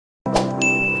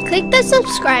Click the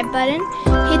subscribe button,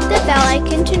 hit the bell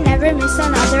icon to never miss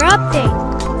another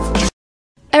update.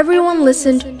 Everyone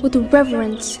listened with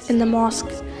reverence in the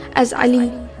mosque as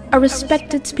Ali, a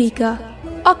respected speaker,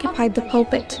 occupied the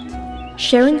pulpit,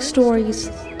 sharing stories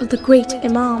of the great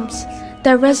Imams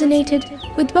that resonated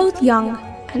with both young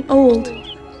and old.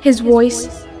 His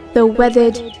voice, though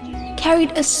weathered,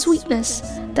 carried a sweetness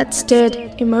that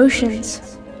stirred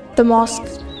emotions. The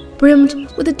mosque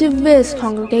brimmed with a diverse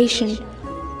congregation,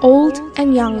 old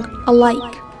and young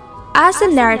alike. As the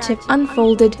narrative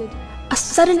unfolded, a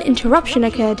sudden interruption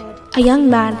occurred. A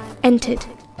young man entered.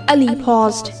 Ali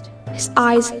paused, his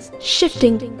eyes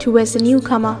shifting towards the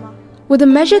newcomer. With a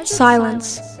measured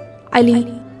silence,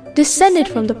 Ali descended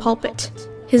from the pulpit,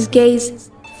 his gaze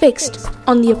fixed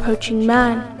on the approaching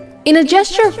man. In a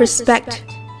gesture of respect,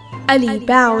 Ali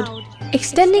bowed,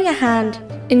 extending a hand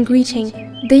in greeting.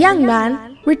 The young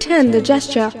man returned the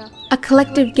gesture. A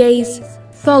collective gaze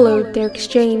followed their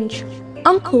exchange.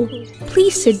 "Uncle,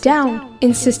 please sit down,"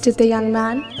 insisted the young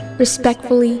man.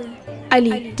 Respectfully,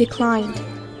 Ali declined.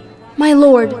 "My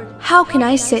lord, how can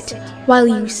I sit while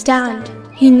you stand?"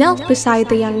 He knelt beside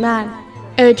the young man,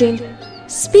 urging,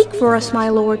 "Speak for us, my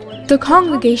lord." The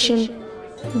congregation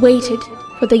waited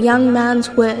for the young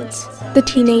man's words. The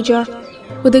teenager,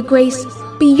 with a grace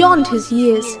beyond his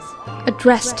years,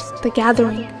 addressed the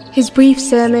gathering. His brief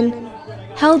sermon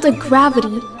held a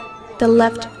gravity that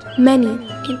left many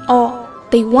in awe.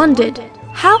 They wondered,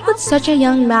 how could such a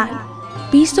young man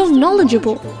be so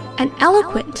knowledgeable and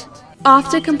eloquent?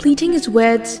 After completing his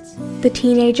words, the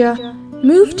teenager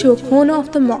moved to a corner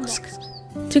of the mosque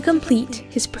to complete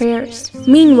his prayers.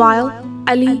 Meanwhile,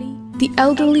 Ali, the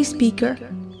elderly speaker,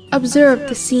 observed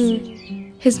the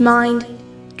scene, his mind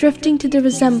drifting to the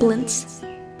resemblance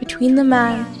between the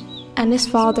man and his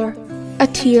father. A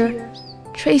tear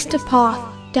traced a path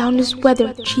down his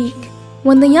weathered cheek.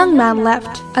 When the young man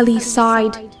left, Ali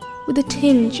sighed with a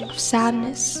tinge of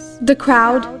sadness. The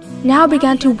crowd now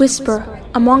began to whisper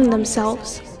among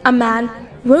themselves. A man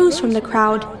rose from the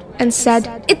crowd and said,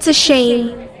 "It's a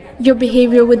shame, your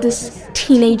behavior with this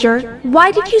teenager.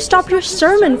 Why did you stop your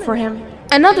sermon for him?"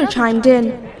 Another chimed in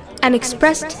and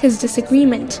expressed his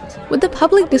disagreement with the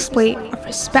public display of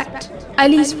respect.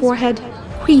 Ali's forehead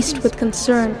creased with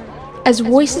concern as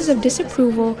voices of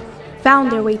disapproval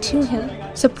found their way to him.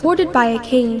 Supported by a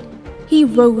cane, he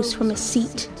rose from his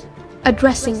seat,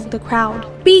 addressing the crowd.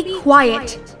 "Be quiet!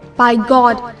 By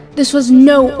God, this was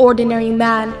no ordinary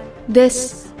man. This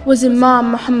was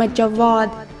Imam Al-Jawad,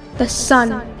 the son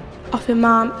of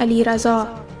Imam Ali Raza."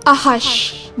 A hush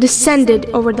descended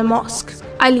over the mosque.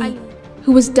 Ali,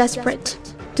 who was desperate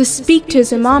to speak to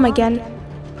his Imam again,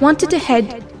 wanted to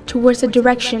head towards the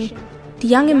direction the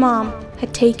young Imam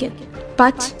had taken.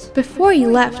 But before he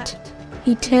left,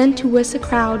 he turned towards the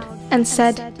crowd and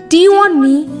said, "Do you want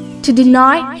me to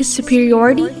deny his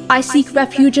superiority? I seek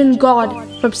refuge in God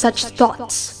from such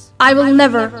thoughts. I will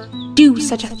never do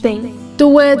such a thing."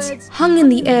 The words hung in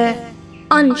the air,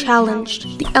 unchallenged.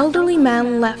 The elderly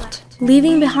man left,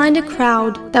 leaving behind a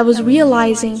crowd that was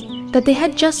realizing that they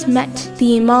had just met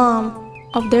the Imam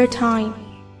of their time.